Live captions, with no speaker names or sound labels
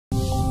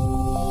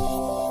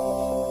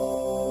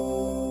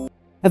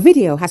A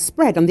video has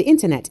spread on the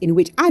internet in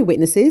which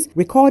eyewitnesses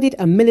recorded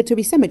a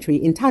military cemetery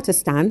in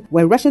Tatarstan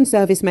where Russian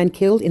servicemen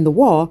killed in the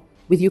war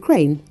with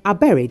Ukraine are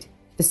buried.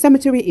 The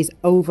cemetery is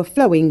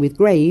overflowing with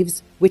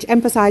graves, which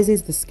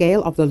emphasizes the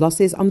scale of the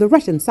losses on the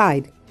Russian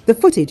side. The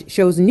footage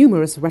shows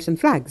numerous Russian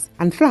flags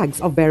and flags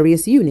of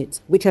various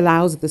units, which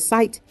allows the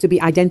site to be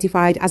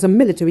identified as a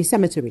military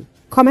cemetery.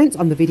 Comments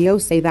on the video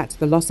say that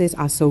the losses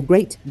are so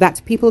great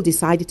that people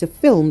decided to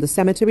film the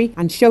cemetery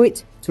and show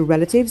it to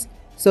relatives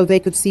so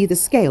they could see the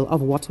scale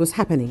of what was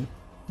happening.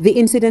 The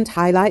incident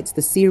highlights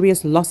the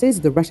serious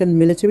losses the Russian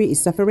military is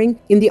suffering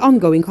in the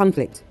ongoing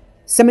conflict.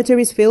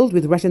 Cemeteries filled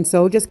with Russian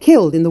soldiers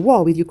killed in the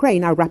war with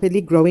Ukraine are rapidly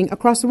growing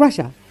across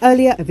Russia.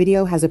 Earlier, a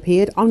video has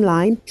appeared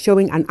online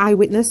showing an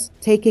eyewitness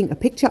taking a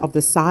picture of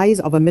the size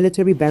of a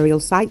military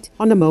burial site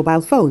on a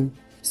mobile phone.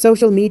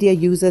 Social media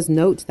users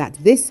note that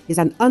this is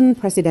an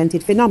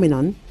unprecedented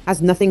phenomenon,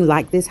 as nothing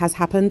like this has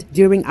happened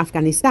during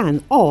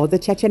Afghanistan or the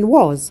Chechen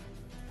wars.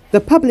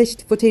 The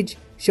published footage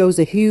shows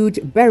a huge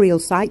burial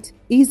site,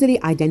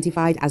 easily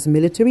identified as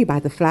military by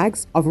the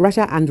flags of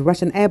Russia and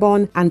Russian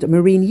airborne and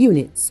marine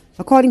units.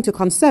 According to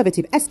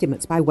conservative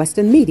estimates by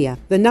Western media,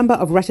 the number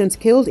of Russians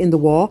killed in the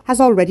war has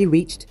already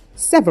reached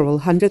several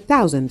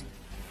 100,000.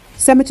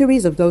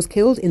 Cemeteries of those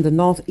killed in the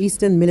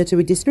northeastern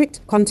military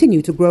district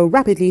continue to grow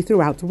rapidly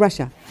throughout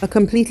Russia, a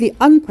completely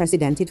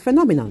unprecedented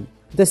phenomenon.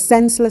 The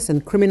senseless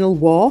and criminal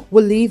war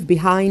will leave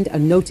behind a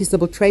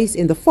noticeable trace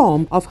in the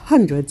form of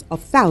hundreds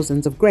of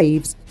thousands of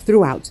graves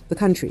throughout the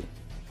country.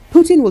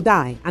 Putin will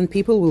die, and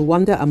people will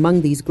wander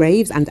among these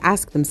graves and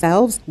ask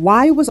themselves,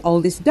 why was all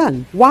this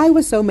done? Why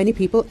were so many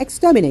people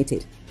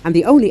exterminated? And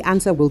the only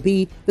answer will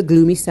be the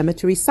gloomy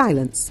cemetery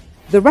silence.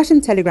 The Russian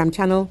telegram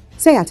channel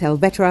Seatel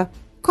Vetra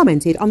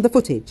commented on the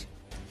footage.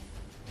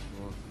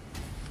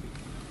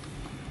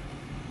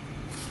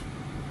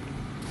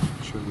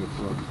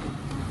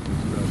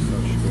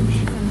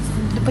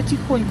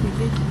 Потихоньку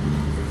идите.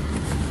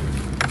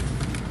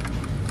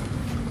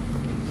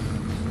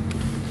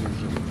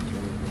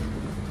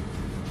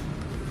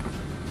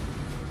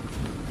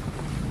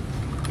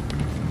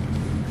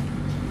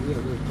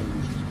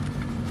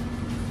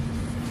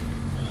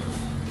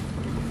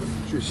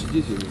 Что,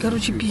 сидите?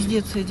 Короче,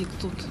 пиздец, Эдик,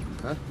 тут.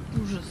 А?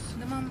 Ужас.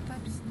 Да мама,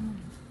 папе снимай.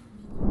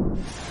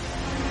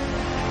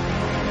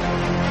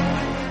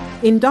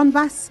 In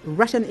Donbass,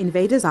 Russian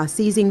invaders are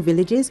seizing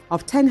villages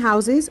of 10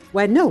 houses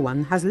where no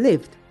one has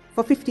lived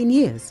for 15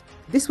 years.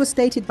 This was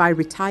stated by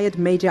retired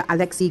Major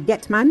Alexei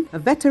Getman, a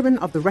veteran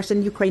of the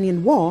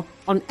Russian-Ukrainian war,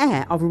 on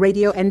air of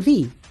Radio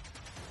NV.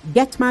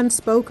 Getman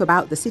spoke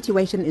about the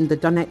situation in the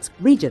Donetsk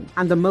region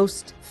and the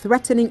most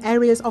threatening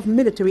areas of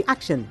military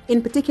action.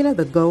 In particular,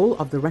 the goal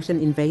of the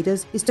Russian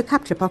invaders is to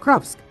capture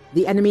Pokrovsk.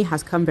 The enemy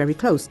has come very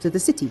close to the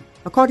city.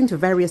 According to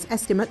various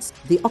estimates,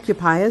 the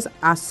occupiers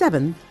are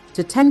 7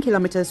 to 10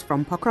 kilometers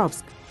from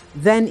Pokrovsk.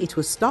 Then it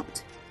was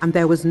stopped, and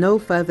there was no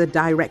further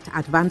direct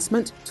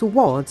advancement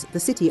towards the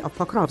city of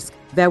Pokrovsk.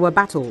 There were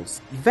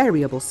battles,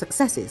 variable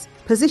successes,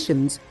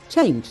 positions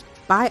changed.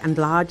 By and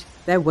large,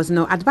 there was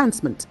no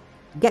advancement,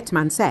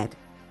 Getman said.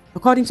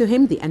 According to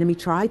him, the enemy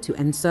tried to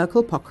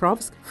encircle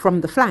Pokrovsk from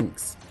the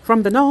flanks.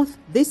 From the north,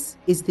 this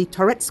is the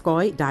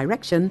Toretskoy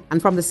direction, and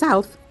from the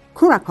south,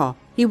 Kurakov.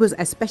 He was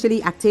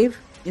especially active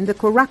in the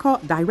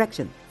Kurakov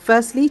direction.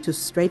 Firstly, to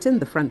straighten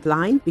the front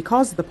line,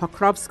 because the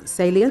Pokrovsk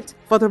salient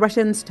for the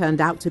Russians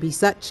turned out to be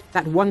such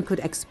that one could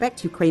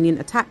expect Ukrainian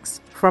attacks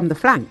from the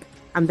flank,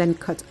 and then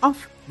cut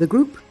off the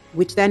group,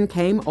 which then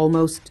came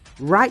almost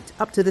right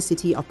up to the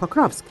city of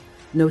Pokrovsk,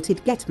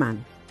 noted Getman.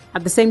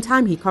 At the same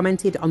time, he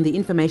commented on the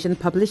information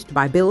published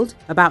by Bild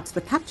about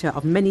the capture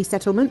of many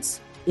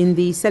settlements in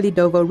the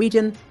Selidovo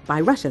region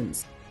by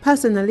Russians.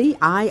 Personally,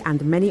 I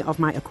and many of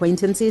my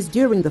acquaintances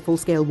during the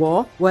full-scale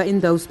war were in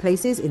those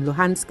places in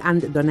Luhansk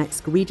and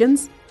Donetsk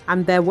regions,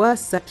 and there were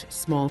such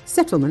small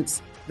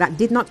settlements that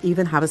did not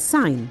even have a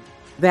sign.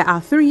 There are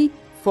 3,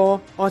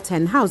 4, or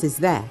 10 houses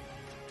there.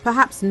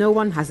 Perhaps no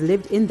one has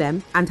lived in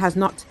them and has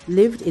not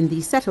lived in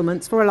these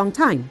settlements for a long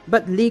time,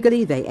 but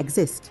legally they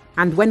exist.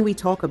 And when we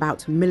talk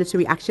about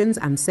military actions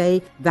and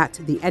say that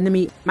the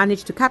enemy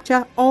managed to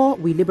capture or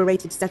we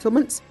liberated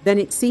settlements, then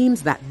it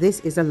seems that this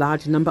is a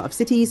large number of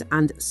cities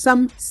and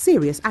some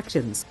serious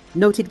actions,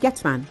 noted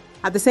Getman.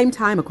 At the same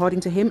time, according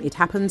to him, it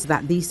happens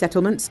that these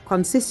settlements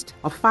consist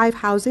of 5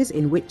 houses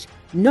in which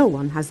no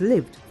one has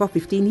lived for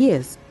 15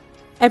 years.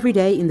 Every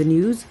day in the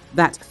news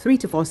that 3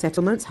 to 4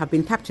 settlements have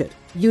been captured.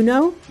 You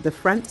know, the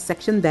front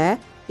section there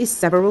is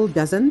several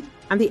dozen,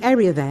 and the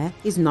area there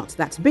is not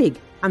that big,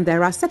 and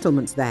there are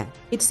settlements there.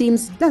 It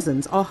seems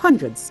dozens or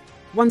hundreds.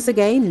 Once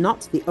again,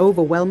 not the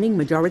overwhelming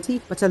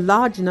majority, but a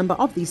large number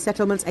of these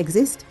settlements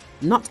exist,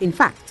 not in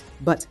fact,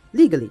 but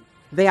legally.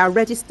 They are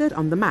registered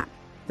on the map.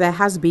 There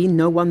has been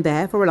no one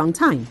there for a long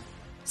time,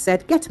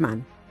 said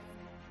Getman.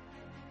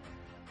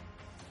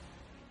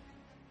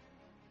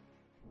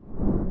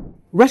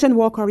 Russian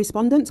war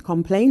correspondents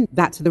complain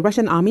that the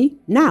Russian army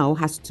now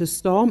has to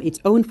storm its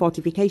own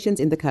fortifications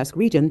in the Kursk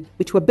region,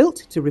 which were built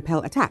to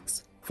repel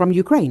attacks from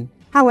Ukraine.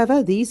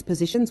 However, these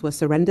positions were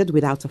surrendered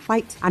without a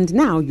fight, and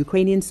now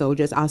Ukrainian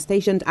soldiers are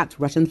stationed at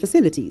Russian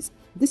facilities.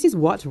 This is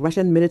what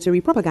Russian military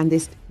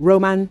propagandist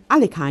Roman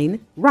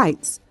Alikhin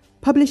writes,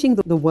 publishing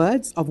the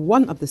words of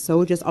one of the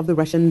soldiers of the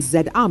Russian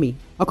Z army.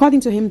 According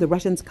to him, the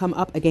Russians come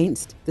up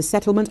against the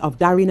settlement of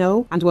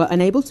Darino and were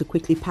unable to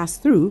quickly pass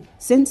through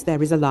since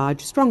there is a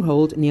large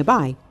stronghold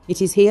nearby.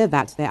 It is here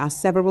that there are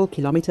several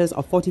kilometers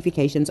of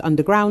fortifications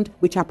underground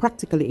which are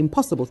practically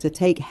impossible to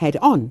take head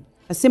on.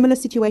 A similar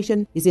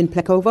situation is in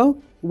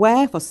Plekovo,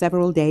 where for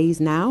several days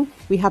now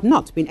we have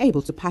not been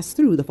able to pass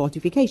through the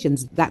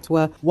fortifications that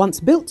were once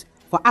built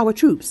for our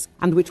troops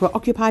and which were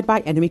occupied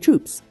by enemy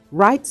troops,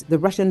 writes the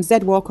Russian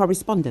Z-War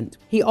correspondent.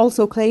 He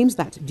also claims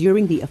that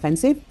during the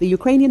offensive, the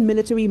Ukrainian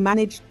military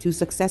managed to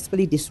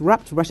successfully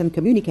disrupt Russian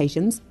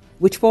communications,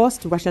 which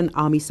forced Russian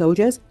army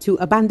soldiers to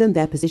abandon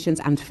their positions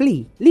and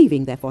flee,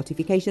 leaving their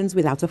fortifications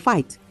without a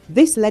fight.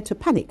 This led to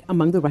panic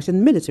among the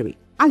Russian military.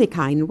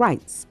 Alikhin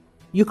writes,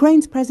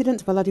 Ukraine's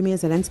President Volodymyr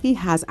Zelenski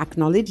has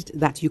acknowledged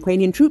that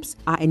Ukrainian troops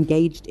are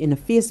engaged in a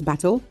fierce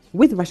battle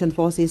with Russian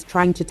forces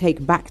trying to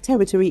take back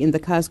territory in the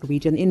Kursk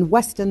region in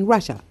western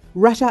Russia.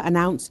 Russia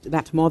announced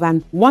that more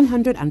than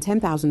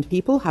 110,000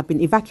 people have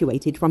been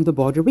evacuated from the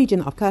border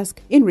region of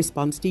Kursk in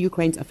response to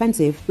Ukraine's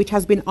offensive, which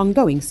has been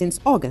ongoing since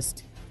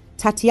August.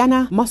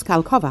 Tatiana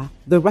Moskalkova,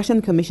 the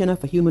Russian Commissioner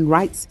for Human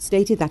Rights,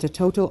 stated that a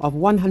total of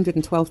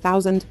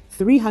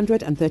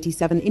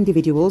 112,337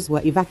 individuals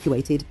were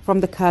evacuated from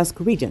the Kursk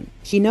region.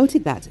 She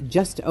noted that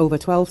just over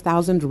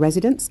 12,000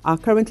 residents are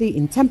currently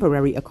in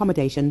temporary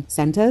accommodation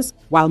centers,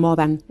 while more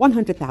than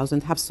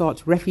 100,000 have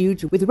sought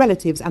refuge with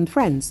relatives and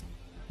friends.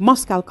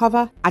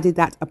 Moskalkova added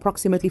that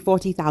approximately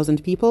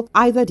 40,000 people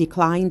either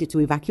declined to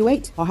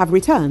evacuate or have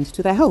returned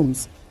to their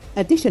homes.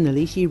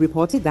 Additionally, she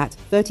reported that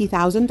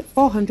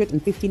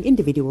 30,415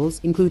 individuals,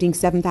 including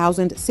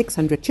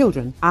 7,600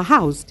 children, are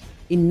housed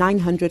in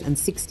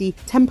 960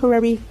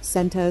 temporary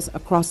centers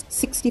across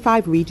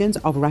 65 regions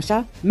of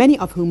Russia, many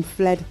of whom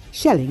fled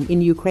shelling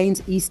in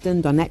Ukraine's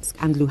eastern Donetsk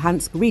and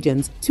Luhansk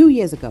regions 2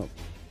 years ago.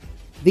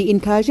 The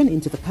incursion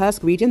into the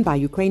Kursk region by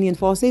Ukrainian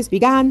forces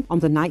began on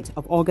the night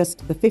of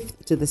August the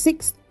 5th to the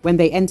 6th, when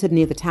they entered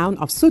near the town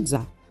of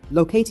Sudza,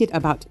 located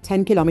about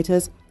 10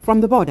 kilometers from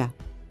the border.